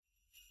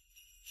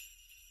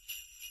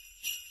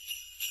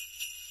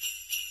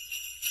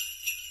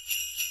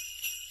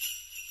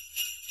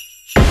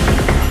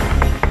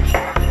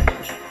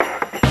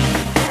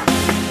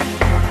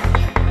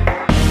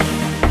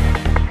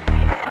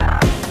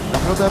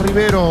de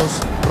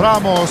Riveros,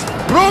 Ramos,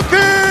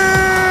 Roque.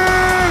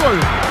 ¡Gol!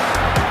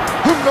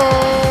 ¡Un gol!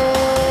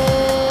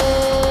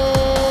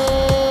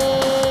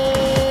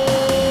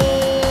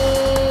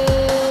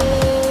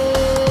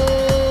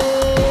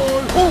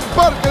 Un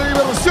parque de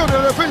diversión en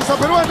la defensa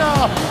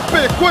peruana.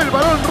 Pescó el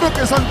balón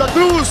Roque Santa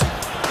Cruz.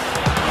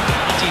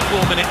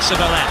 84 minutes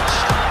have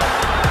elapsed.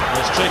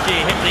 It's tricky,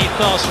 hit the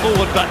fast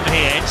forward button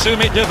here. It's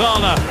Sumit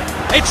Devala.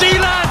 It's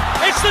Elan!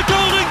 It's the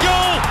golden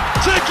goal!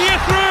 Turkey are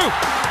through!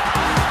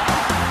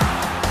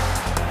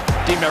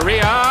 Di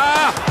Maria!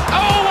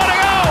 Oh, what a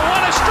goal!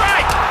 What a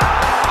strike!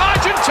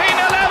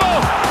 Argentina level!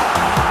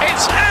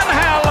 It's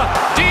Angel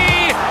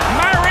Di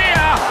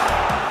Maria!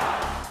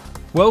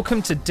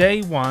 Welcome to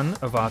day one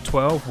of our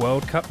 12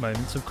 World Cup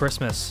Moments of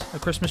Christmas. A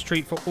Christmas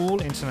treat for all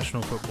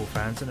international football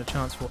fans and a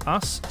chance for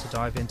us to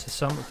dive into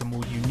some of the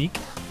more unique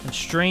and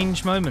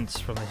strange moments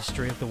from the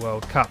history of the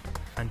World Cup.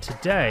 And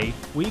today,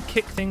 we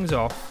kick things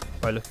off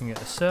by looking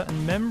at a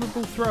certain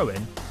memorable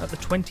throw-in at the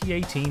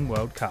 2018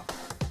 World Cup.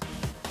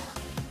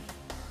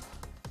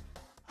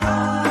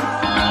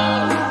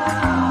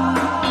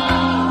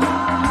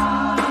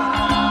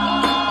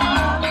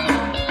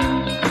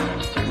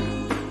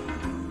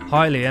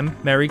 Hi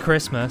Liam, Merry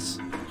Christmas.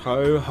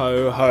 Ho,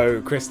 ho,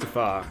 ho,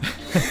 Christopher.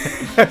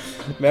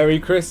 Merry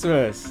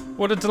Christmas.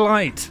 What a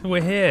delight.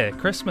 We're here.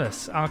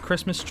 Christmas, our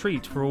Christmas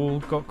treat for all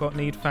Got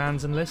Need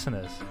fans and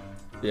listeners.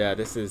 Yeah,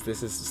 this is the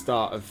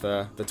start of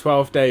the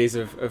 12 days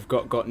of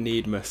Got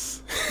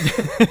Needmas.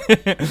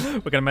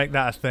 We're going to make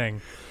that a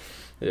thing.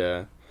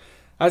 Yeah.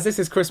 As this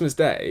is Christmas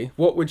Day,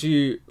 what would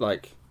you,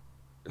 like,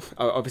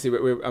 obviously,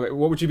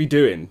 what would you be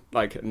doing,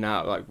 like,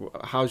 now? Like,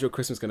 how's your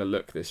Christmas going to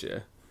look this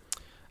year?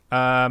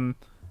 It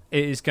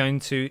is going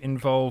to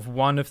involve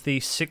one of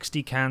the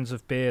 60 cans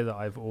of beer that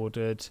I've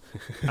ordered,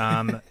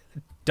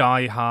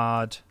 Die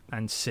Hard,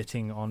 and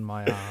sitting on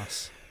my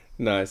ass.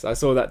 Nice. I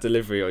saw that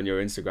delivery on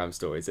your Instagram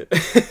stories. It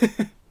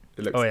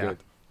looks good.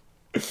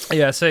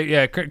 Yeah, so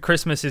yeah,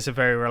 Christmas is a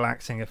very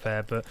relaxing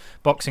affair, but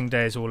Boxing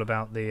Day is all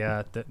about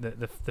the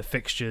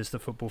fixtures, the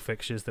football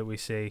fixtures that we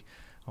see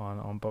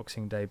on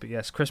Boxing Day. But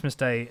yes, Christmas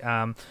Day,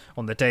 on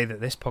the day that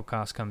this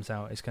podcast comes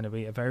out, is going to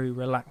be a very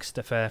relaxed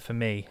affair for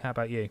me. How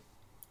about you?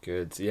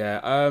 Good.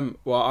 Yeah.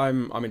 Well,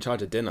 I'm in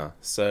charge of dinner,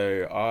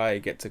 so I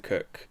get to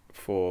cook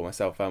for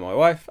myself and my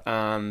wife,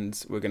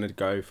 and we're gonna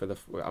go for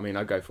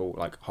I go for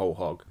like whole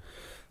hog.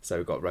 So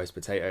we've got roast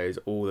potatoes,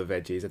 all the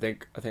veggies. I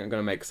think I'm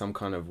gonna make some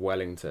kind of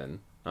Wellington.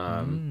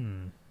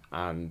 And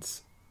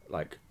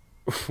like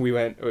we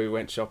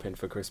went shopping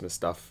for Christmas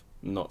stuff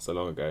not so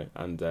long ago,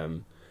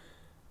 and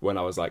when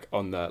I was like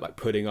on the like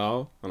pudding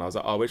aisle, and I was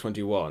like, oh, which one do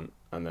you want?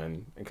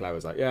 And Claire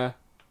was like, yeah,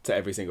 to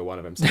every single one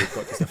of them. So we've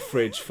got just a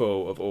fridge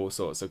full of all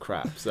sorts of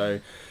crap. So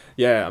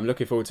yeah, I'm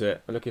looking forward to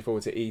it. I'm looking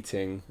forward to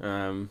eating,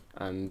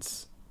 and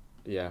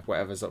yeah,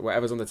 whatever's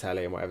on the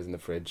telly and whatever's in the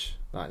fridge,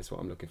 that is what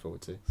I'm looking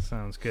forward to.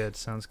 Sounds good.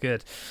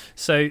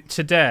 So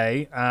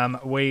today,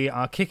 we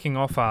are kicking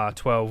off our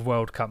 12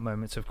 World Cup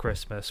Moments of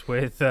Christmas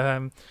with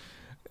I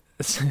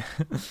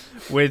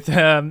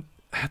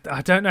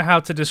don't know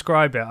how to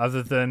describe it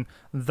other than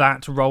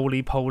that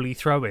roly-poly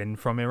throw-in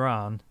from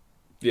Iran.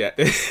 Yeah,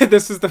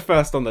 this was the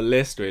first on the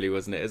list, really,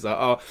 wasn't it? It's like,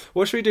 oh,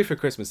 what should we do for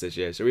Christmas this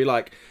year? Should we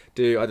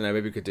do, I don't know,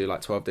 maybe we could do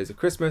like 12 Days of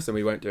Christmas, and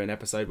we won't do an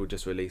episode. We'll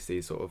just release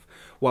these sort of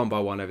one by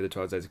one over the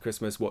 12 Days of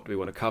Christmas. What do we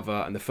want to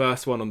cover? And the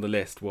first one on the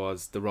list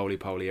was the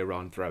roly-poly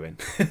Iran throw-in.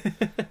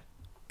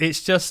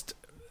 It's just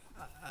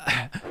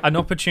an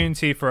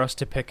opportunity for us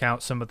to pick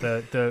out some of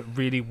the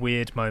really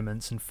weird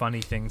moments and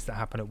funny things that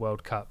happen at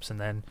World Cups, and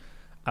then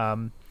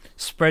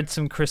spread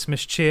some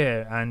Christmas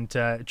cheer and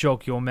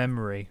jog your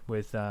memory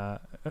with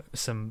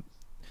some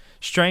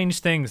strange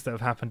things that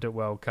have happened at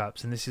World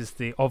Cups. And this is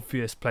the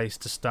obvious place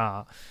to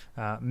start.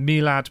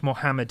 Milad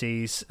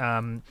Mohammadi's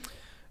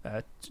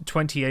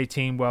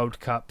 2018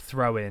 World Cup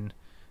throw-in.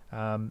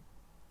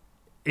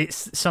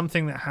 It's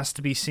something that has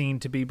to be seen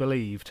to be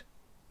believed.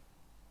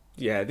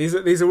 Yeah,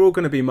 these are all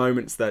going to be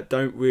moments that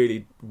don't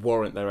really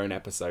warrant their own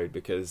episode,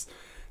 because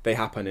they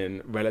happen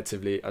in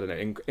relatively, I don't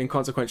know,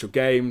 inconsequential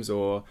games,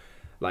 or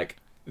like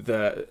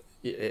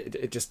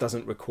it just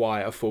doesn't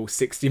require a full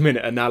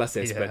 60-minute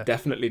analysis, but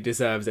definitely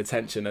deserves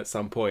attention at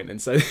some point.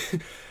 And so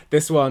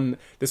this one,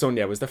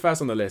 yeah, was the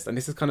first on the list, and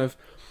this is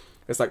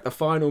it's like the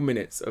final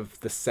minutes of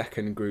the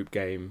second group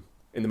game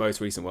in the most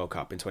recent World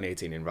Cup in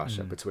 2018 in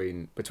Russia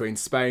between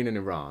Spain and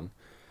Iran.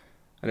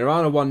 And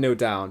Iran are 1-0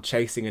 down,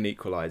 chasing an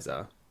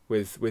equaliser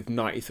with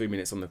 93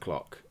 minutes on the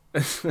clock.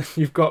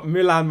 You've got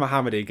Milad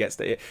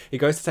Mohammadi he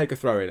goes to take a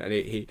throw in, and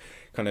he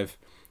kind of,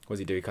 what does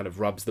he do? He kind of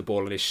rubs the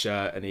ball on his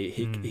shirt, and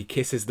he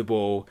kisses the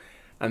ball.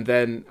 And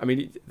then, I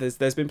mean,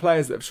 there's been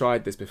players that have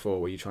tried this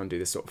before, where you try and do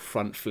this sort of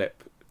front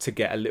flip to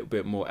get a little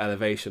bit more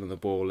elevation on the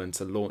ball and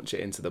to launch it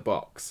into the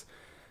box.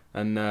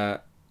 And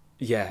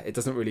it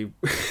doesn't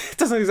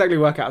exactly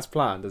work out as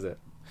planned, does it?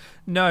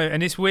 No,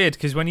 and it's weird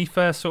because when he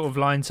first sort of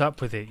lines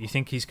up with it, you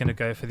think he's going to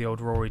go for the old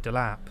Rory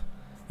Delap.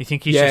 You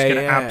think he's just going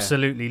to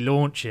absolutely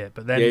launch it,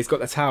 but then he's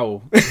got the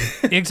towel.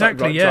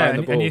 Exactly,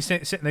 and you're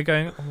sitting there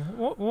going,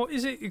 what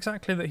is it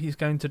exactly that he's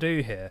going to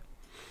do here?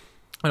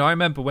 And I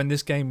remember when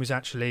this game was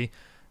actually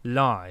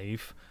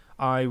live,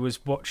 I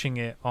was watching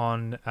it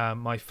on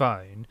my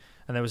phone,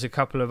 and there was a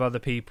couple of other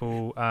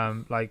people,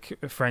 like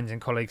friends and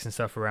colleagues and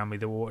stuff around me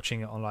that were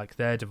watching it on like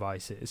their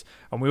devices,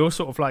 and we all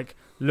sort of like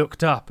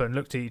looked up and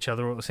looked at each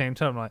other all at the same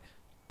time, like,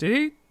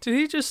 did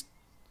he just?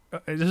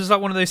 This was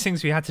like one of those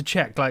things we had to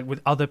check, like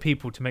with other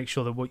people, to make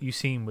sure that what you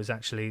seen was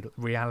actually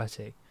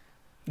reality.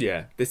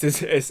 Yeah, it's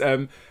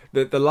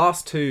the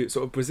last two,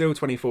 sort of Brazil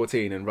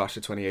 2014 and Russia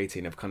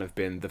 2018, have kind of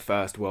been the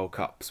first World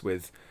Cups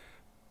with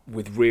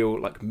real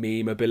like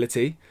meme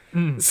ability.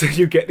 So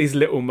you get these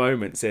little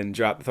moments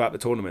throughout the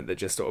tournament that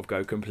just sort of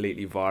go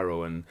completely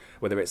viral, and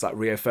whether it's like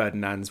Rio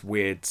Ferdinand's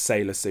weird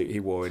sailor suit he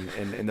wore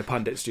in the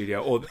pundit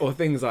studio, or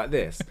things like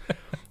this.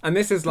 And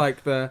this is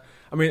like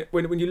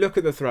when you look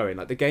at the throw-in,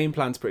 like the game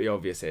plan's pretty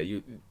obvious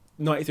here.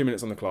 93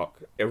 minutes on the clock,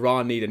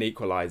 Iran need an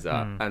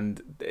equaliser,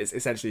 and it's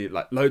essentially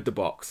like load the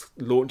box,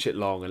 launch it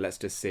long, and let's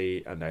just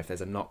see, I don't know, if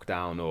there's a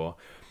knockdown or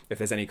if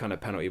there's any kind of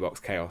penalty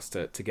box chaos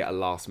to get a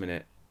last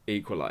minute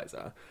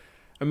equaliser.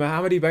 And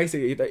Mohammadi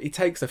basically, he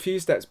takes a few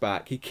steps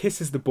back, he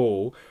kisses the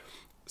ball,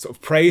 sort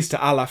of prays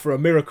to Allah for a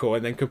miracle,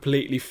 and then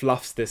completely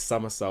fluffs this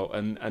somersault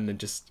and then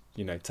just,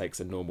 takes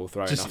a normal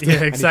throw.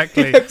 Yeah,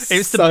 exactly.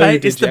 It's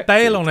the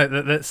bail on it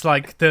that's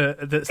like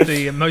that's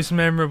the most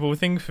memorable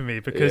thing for me,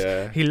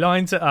 because he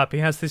lines it up, he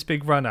has this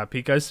big run up,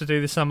 he goes to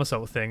do the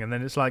somersault thing, and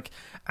then it's like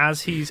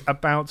as he's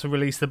about to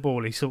release the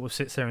ball, he sort of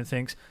sits there and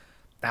thinks,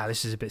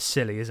 this is a bit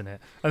silly, isn't it?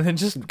 And then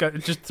just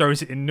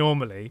throws it in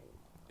normally.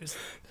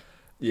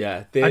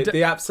 Yeah,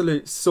 the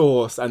absolute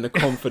source and the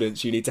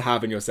confidence you need to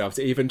have in yourself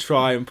to even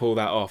try and pull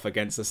that off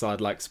against a side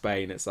like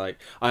Spain. It's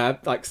like, I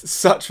have like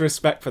such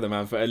respect for the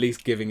man for at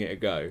least giving it a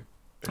go.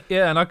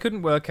 Yeah, and I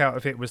couldn't work out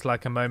if it was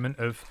like a moment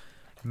of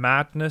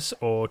madness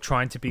or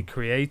trying to be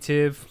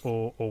creative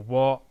or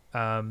what.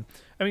 I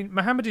mean,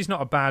 Mohammadi's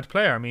not a bad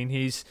player. I mean,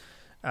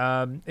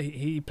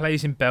 he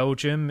plays in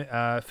Belgium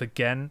for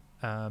Ghent.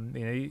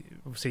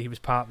 Obviously he was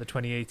part of the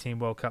 2018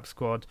 World Cup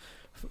squad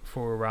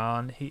for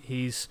Iran.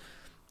 He's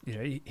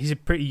a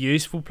pretty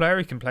useful player.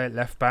 He can play at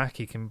left back.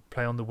 He can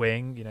play on the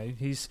wing.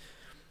 He's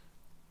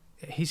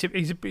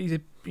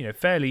a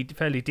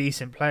fairly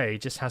decent player. He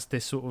just has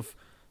this sort of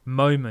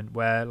moment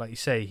where, like you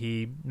say,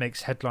 he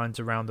makes headlines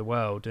around the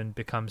world and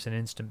becomes an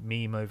instant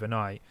meme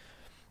overnight.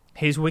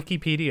 His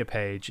Wikipedia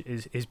page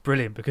is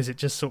brilliant, because it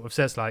just sort of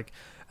says like,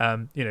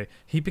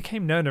 he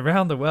became known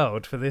around the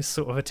world for this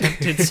sort of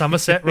attempted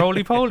Somerset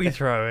roly-poly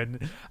throw,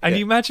 and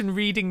you imagine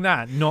reading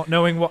that, not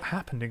knowing what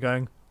happened, and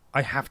going,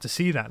 I have to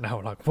see that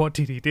now. Like, what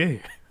did he do?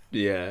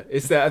 Yeah,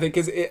 it's that. I think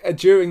because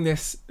during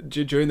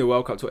the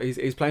World Cup tour,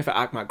 he's playing for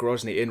Akhmat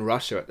Grozny in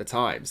Russia at the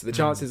time. So the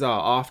chances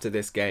are, after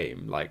this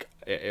game, like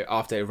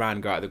after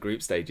Iran go out of the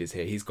group stages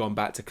here, he's gone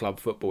back to club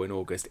football in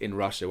August in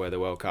Russia, where the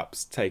World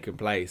Cup's taken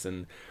place,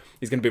 and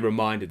he's going to be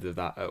reminded of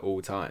that at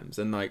all times.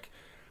 And like,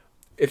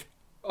 if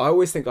I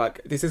always think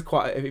like this is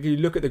quite, if you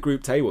look at the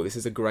group table, this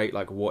is a great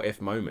like what if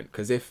moment,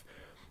 because if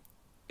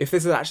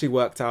this had actually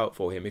worked out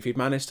for him, if he'd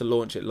managed to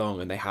launch it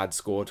long and they had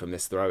scored from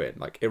this throw-in,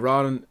 like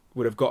Iran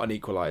would have got an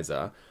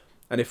equaliser,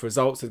 and if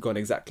results had gone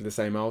exactly the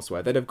same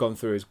elsewhere, they'd have gone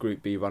through as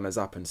Group B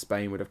runners-up, and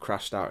Spain would have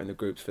crashed out in the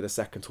groups for the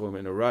second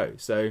tournament in a row.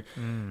 So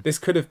this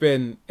could have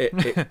been,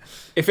 if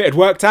it had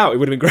worked out, it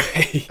would have been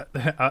great.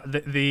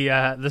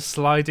 The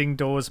sliding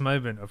doors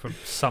moment of a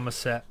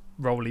Somerset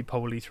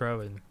roly-poly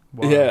throw-in.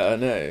 Wow. Yeah, I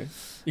know.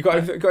 You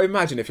got to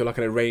imagine if you're like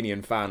an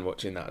Iranian fan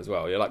watching that as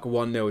well. You're like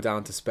 1-0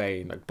 down to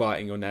Spain, like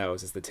biting your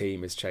nails as the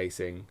team is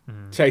chasing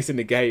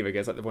the game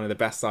against like one of the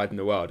best sides in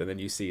the world, and then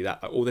you see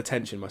that like, all the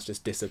tension must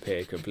just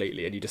disappear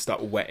completely, and you just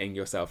start wetting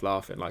yourself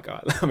laughing. Like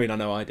I mean, I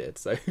know I did.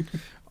 So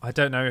I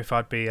don't know if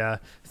I'd be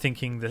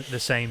thinking the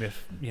same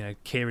if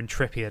Kieran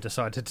Trippier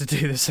decided to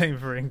do the same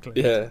for England.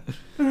 Yeah.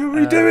 What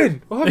are you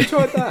doing? Why have you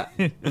tried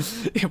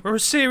that? We're a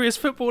serious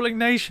footballing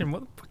nation.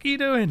 What the fuck are you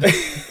doing?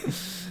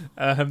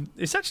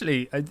 It's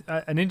actually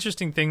an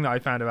interesting thing that I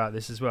found about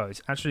this as well.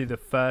 It's actually the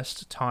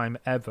first time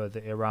ever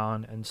that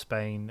Iran and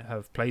Spain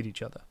have played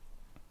each other.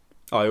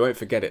 Oh, you won't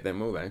forget it then,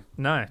 will they?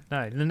 No.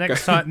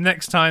 The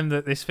next time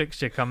that this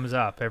fixture comes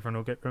up,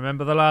 everyone will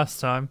remember the last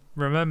time.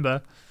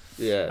 Remember.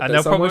 Yeah,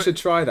 and someone should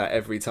try that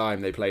every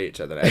time they play each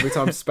other. Every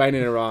time Spain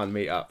and Iran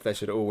meet up, there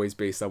should always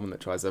be someone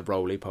that tries a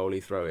roly-poly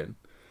throw-in.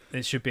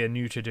 It should be a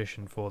new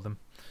tradition for them.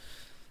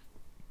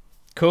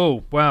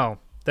 Cool. Well,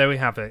 there we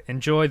have it.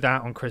 Enjoy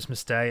that on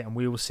Christmas Day, and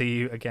we will see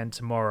you again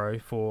tomorrow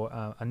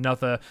for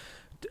another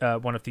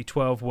one of the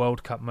 12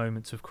 World Cup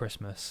moments of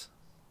Christmas.